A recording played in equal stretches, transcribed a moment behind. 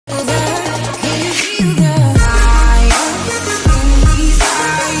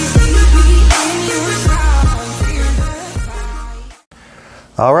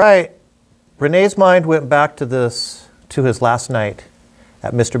All right. Renee's mind went back to his last night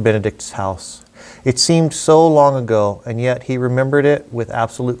at Mr. Benedict's house. It seemed so long ago, and yet he remembered it with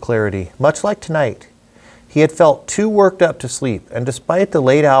absolute clarity, much like tonight. He had felt too worked up to sleep, and despite the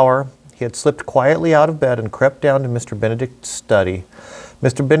late hour, he had slipped quietly out of bed and crept down to Mr. Benedict's study.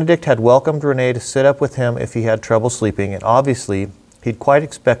 Mr. Benedict had welcomed Renee to sit up with him if he had trouble sleeping, and obviously he'd quite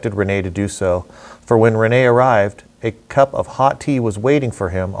expected Renee to do so, for when Renee arrived, a cup of hot tea was waiting for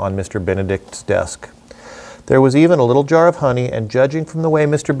him on Mr. Benedict's desk. There was even a little jar of honey, and judging from the way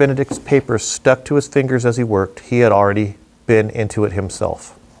Mr. Benedict's papers stuck to his fingers as he worked, he had already been into it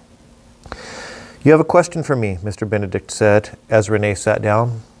himself. "You have a question for me," Mr. Benedict said as Renee sat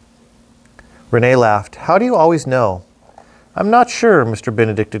down. Renee laughed. "How do you always know?" "I'm not sure," Mr.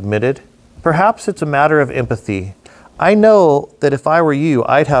 Benedict admitted. "Perhaps it's a matter of empathy. I know that if I were you,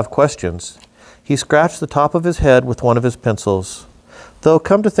 I'd have questions." He scratched the top of his head with one of his pencils. "Though,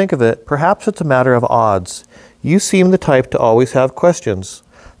 come to think of it, perhaps it's a matter of odds. You seem the type to always have questions.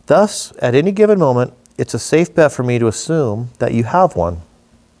 Thus, at any given moment, it's a safe bet for me to assume that you have one.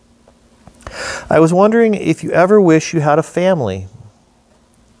 I was wondering if you ever wish you had a family."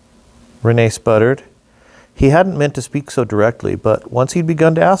 Renee sputtered. He hadn't meant to speak so directly, but once he'd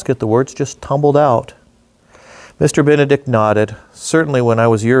begun to ask it, the words just tumbled out. Mr. Benedict nodded. "Certainly when I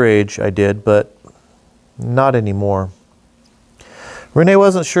was your age, I did, but not anymore." Renee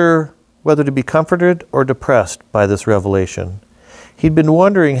wasn't sure whether to be comforted or depressed by this revelation. He'd been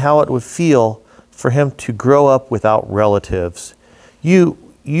wondering how it would feel for him to grow up without relatives. You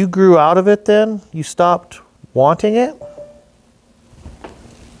grew out of it then? You stopped wanting it?"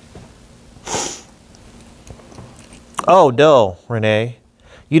 "Oh, no, Renee.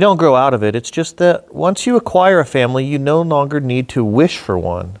 You don't grow out of it. It's just that once you acquire a family, you no longer need to wish for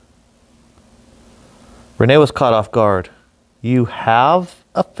one." Renee was caught off guard. "You have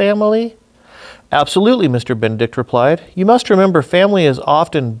a family?" "Absolutely," Mr. Benedict replied. "You must remember family is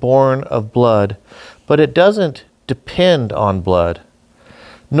often born of blood, but it doesn't depend on blood.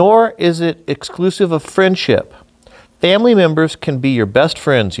 Nor is it exclusive of friendship. Family members can be your best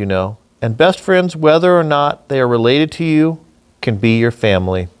friends, you know, and best friends, whether or not they are related to you, can be your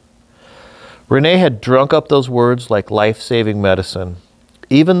family." Renee had drunk up those words like life-saving medicine.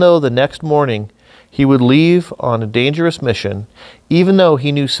 Even though the next morning he would leave on a dangerous mission, even though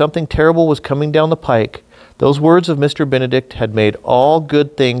he knew something terrible was coming down the pike, those words of Mr. Benedict had made all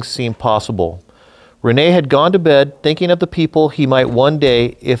good things seem possible. Renee had gone to bed thinking of the people he might one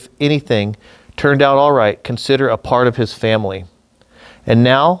day, if anything turned out all right, consider a part of his family. And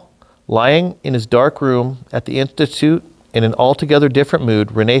now, lying in his dark room at the Institute in an altogether different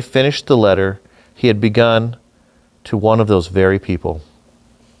mood, Renee finished the letter he had begun to one of those very people.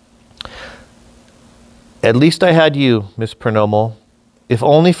 "At least I had you, Miss Pronomo, if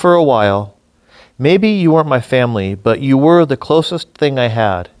only for a while. Maybe you weren't my family, but you were the closest thing I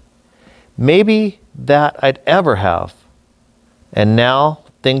had. Maybe that I'd ever have. And now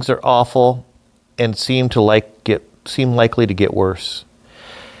things are awful and seem likely to get worse.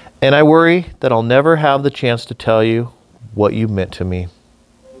 And I worry that I'll never have the chance to tell you what you meant to me."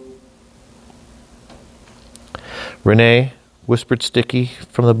 "Renee," whispered Sticky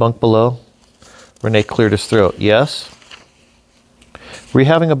from the bunk below. Renee cleared his throat. "Yes?" "Were you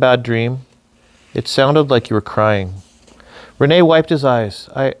having a bad dream? It sounded like you were crying." Renee wiped his eyes.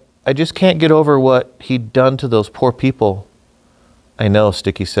 I just can't get over what he'd done to those poor people." "I know,"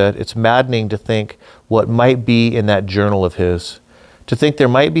 Sticky said. "It's maddening to think what might be in that journal of his. To think there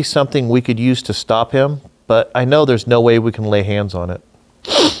might be something we could use to stop him, but I know there's no way we can lay hands on it."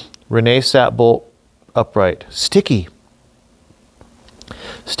 Renee sat bolt upright. "Sticky!"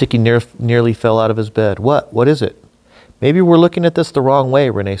 Sticky nearly fell out of his bed. "What? What is it?" "Maybe we're looking at this the wrong way,"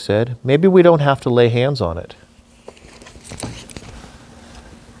 Renee said. "Maybe we don't have to lay hands on it."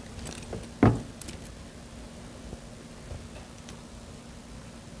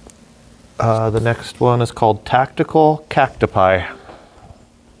 The next one is called Tactical Cacti.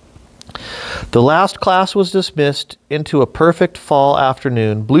 The last class was dismissed into a perfect fall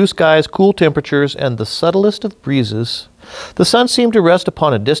afternoon, blue skies, cool temperatures, and the subtlest of breezes. The sun seemed to rest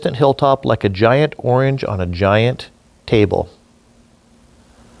upon a distant hilltop like a giant orange on a giant table.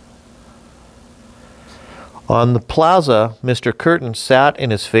 On the plaza, Mr. Curtin sat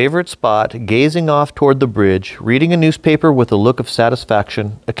in his favorite spot, gazing off toward the bridge, reading a newspaper with a look of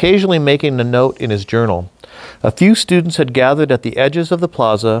satisfaction, occasionally making a note in his journal. A few students had gathered at the edges of the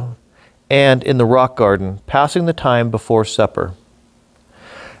plaza and in the rock garden, passing the time before supper.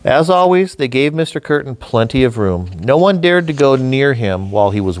 As always, they gave Mr. Curtin plenty of room. No one dared to go near him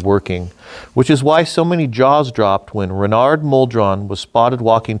while he was working, which is why so many jaws dropped when Renard Muldron was spotted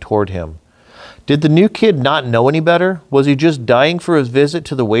walking toward him. Did the new kid not know any better? Was he just dying for his visit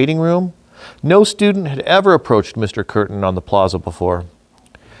to the waiting room? No student had ever approached Mr. Curtin on the plaza before.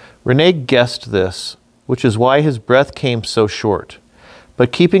 Rene guessed this, which is why his breath came so short.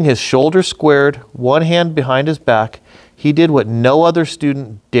 But keeping his shoulders squared, one hand behind his back, he did what no other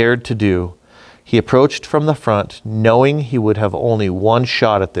student dared to do. He approached from the front, knowing he would have only one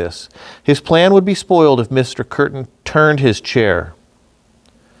shot at this. His plan would be spoiled if Mr. Curtin turned his chair.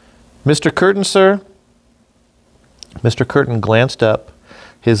 "Mr. Curtin, sir?" Mr. Curtin glanced up,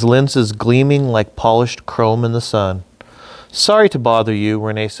 his lenses gleaming like polished chrome in the sun. "Sorry to bother you,"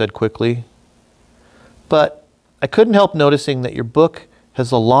 Rene said quickly, "but I couldn't help noticing that your book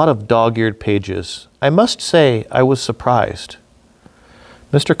has a lot of dog-eared pages. I must say I was surprised."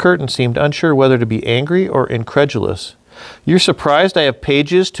 Mr. Curtin seemed unsure whether to be angry or incredulous. "You're surprised I have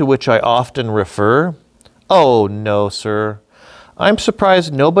pages to which I often refer?" "Oh, no, sir. I'm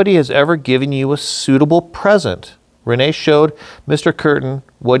surprised nobody has ever given you a suitable present." Rene showed Mr. Curtin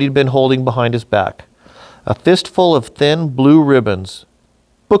what he'd been holding behind his back. A fistful of thin blue ribbons,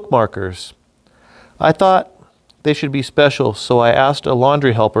 bookmarkers. "I thought they should be special, so I asked a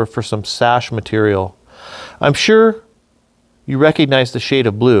laundry helper for some sash material. I'm sure you recognize the shade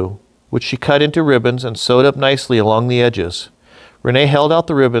of blue," which she cut into ribbons and sewed up nicely along the edges. Rene held out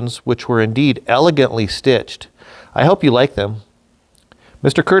the ribbons, which were indeed elegantly stitched. "I hope you like them."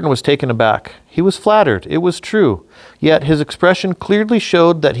 Mr. Curtin was taken aback. He was flattered, it was true, yet his expression clearly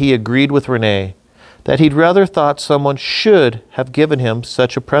showed that he agreed with Rene, that he'd rather thought someone should have given him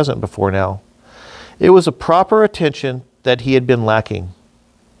such a present before now. It was a proper attention that he had been lacking.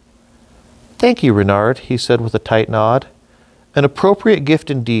 "Thank you, Renard," he said with a tight nod. "An appropriate gift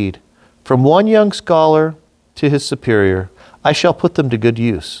indeed. From one young scholar to his superior, I shall put them to good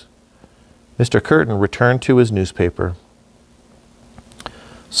use." Mr. Curtin returned to his newspaper.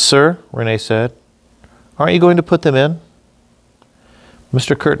 "Sir," Rene said, "aren't you going to put them in?"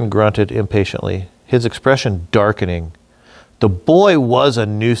 Mr. Curtin grunted impatiently, his expression darkening. The boy was a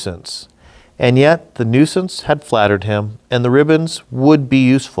nuisance, and yet the nuisance had flattered him, and the ribbons would be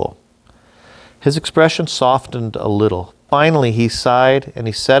useful. His expression softened a little. Finally, he sighed, and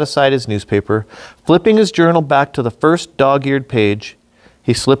he set aside his newspaper. Flipping his journal back to the first dog-eared page,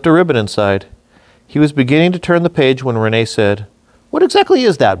 he slipped a ribbon inside. He was beginning to turn the page when Rene said, "What exactly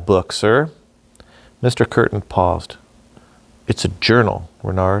is that book, sir?" Mr. Curtin paused. "It's a journal,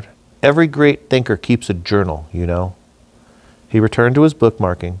 Renard. Every great thinker keeps a journal, you know." He returned to his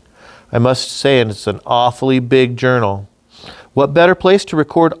bookmarking. "I must say it's an awfully big journal." "What better place to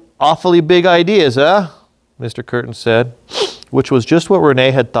record awfully big ideas, eh?" Mr. Curtin said, which was just what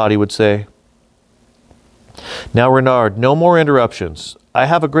Rene had thought he would say. "Now, Renard, no more interruptions. I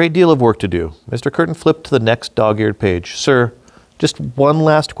have a great deal of work to do." Mr. Curtin flipped to the next dog-eared page. "Sir, just one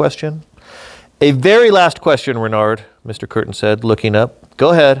last question?" "A very last question, Renard," Mr. Curtin said, looking up.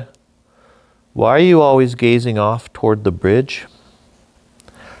 "Go ahead." "Why are you always gazing off toward the bridge?"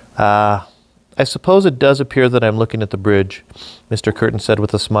 I suppose it does appear that I'm looking at the bridge," Mr. Curtin said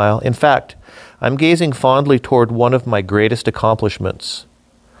with a smile. "In fact, I'm gazing fondly toward one of my greatest accomplishments,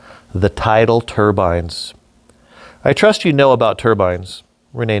 the tidal turbines." "I trust you know about turbines."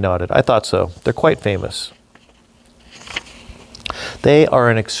 Rene nodded. "I thought so. They're quite famous." "They are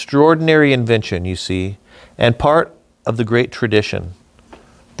an extraordinary invention, you see, and part of the great tradition."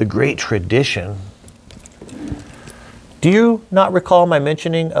 "The great tradition?" "Do you not recall my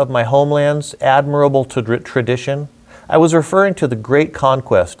mentioning of my homeland's admirable tradition? I was referring to the great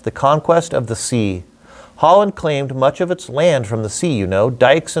conquest, the conquest of the sea. Holland claimed much of its land from the sea, you know,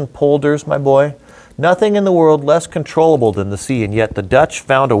 dikes and polders, my boy. Nothing in the world less controllable than the sea, and yet the Dutch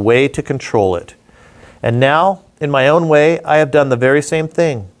found a way to control it. And now, in my own way, I have done the very same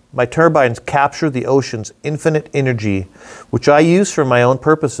thing. My turbines capture the ocean's infinite energy, which I use for my own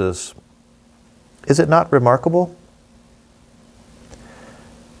purposes. Is it not remarkable?"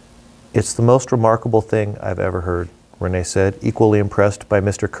 "It's the most remarkable thing I've ever heard," Rene said, equally impressed by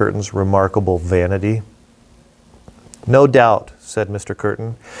Mr. Curtin's remarkable vanity. "No doubt," said Mr.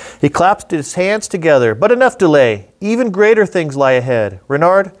 Curtin. He clasped his hands together. "But enough delay. Even greater things lie ahead.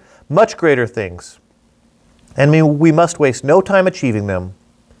 Renard, much greater things. And we must waste no time achieving them."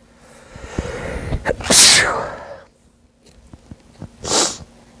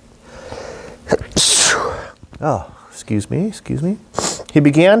 Oh, excuse me. He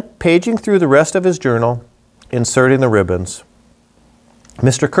began paging through the rest of his journal, inserting the ribbons.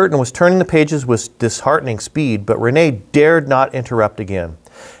 Mr. Curtin was turning the pages with disheartening speed, but Rene dared not interrupt again.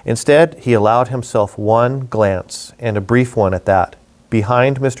 Instead, he allowed himself one glance, and a brief one at that,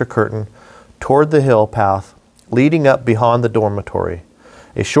 behind Mr. Curtin, toward the hill path leading up beyond the dormitory.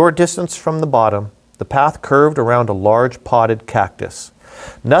 A short distance from the bottom, the path curved around a large potted cactus.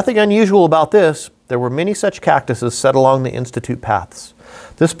 Nothing unusual about this. There were many such cactuses set along the Institute paths.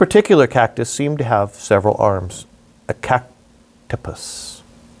 This particular cactus seemed to have several arms. A cactopus,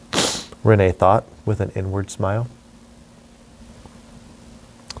 Renee thought, with an inward smile.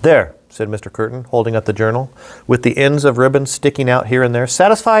 There, said Mr. Curtin, holding up the journal, with the ends of ribbons sticking out here and there.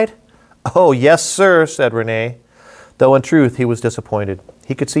 Satisfied? Oh, yes, sir, said Renee, though in truth he was disappointed.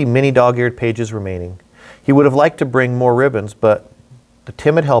 He could see many dog-eared pages remaining. He would have liked to bring more ribbons, but the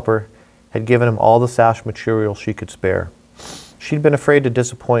timid helper had given him all the sash material she could spare. She'd been afraid to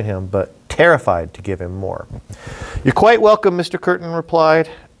disappoint him, but terrified to give him more. You're quite welcome, Mr. Curtin replied,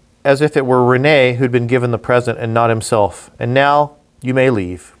 as if it were Renee who'd been given the present and not himself. And now you may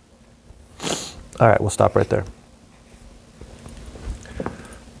leave. All right, we'll stop right there.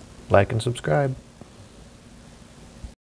 Like and subscribe.